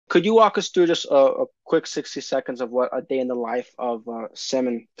Could you walk us through just a quick 60 seconds of what a day in the life of SIEM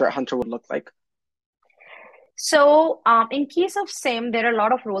and Threat Hunter would look like? So, in case of SIM, there are a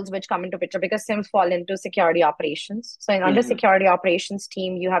lot of roles which come into picture because SIMs fall into security operations. So, under Hmm. security operations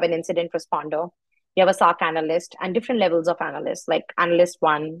team, you have an incident responder, you have a SOC analyst, and different levels of analysts, like analyst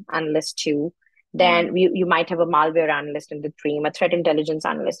one, analyst two. Mm. Then you might have a malware analyst in the team, a threat intelligence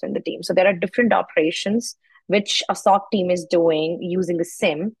analyst in the team. So there are different operations which a SOC team is doing using a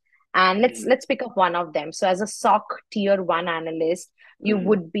SIM. And let's Hmm. let's pick up one of them. So as a SOC tier one analyst, you Hmm.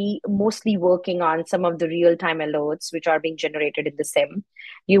 would be mostly working on some of the real-time alerts which are being generated in the SIM.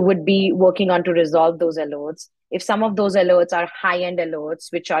 You would be working on to resolve those alerts. If some of those alerts are high-end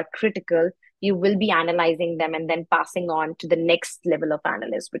alerts which are critical, you will be analyzing them and then passing on to the next level of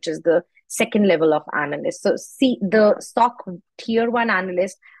analyst, which is the second level of analyst. So see, the Okay. SOC tier one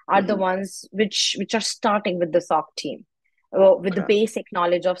analysts are the Hmm. ones which are starting with the SOC team, with the Okay. basic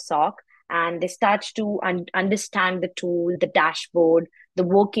knowledge of SOC, and they start to understand the tool, the dashboard, the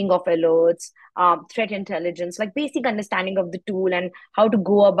working of alerts, threat intelligence, like basic understanding of the tool and how to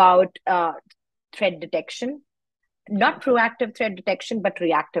go about threat detection. Not Okay. proactive threat detection, but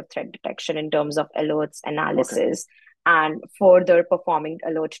reactive threat detection in terms of alerts Okay. analysis and further performing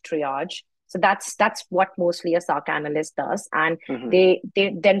alert triage. So that's what mostly a SOC analyst does, and Hmm. they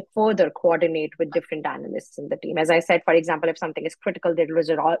then further coordinate with different analysts in the team. As I said, for example, if something is critical, they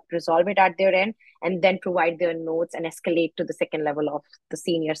resolve it at their end and then provide their notes and escalate to the second level of the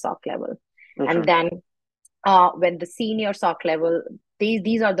senior SOC level. And Okay. then when the senior SOC level,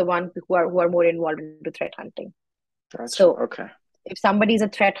 these are the ones who are more involved into threat hunting. Gotcha. So Okay. if somebody is a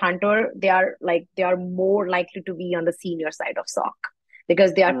threat hunter, they are more likely to be on the senior side of SOC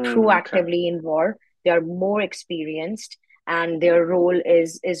because they are Mm, okay. proactively involved, they are more experienced, and their role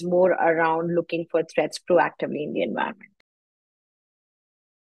is more around looking for threats proactively in the environment.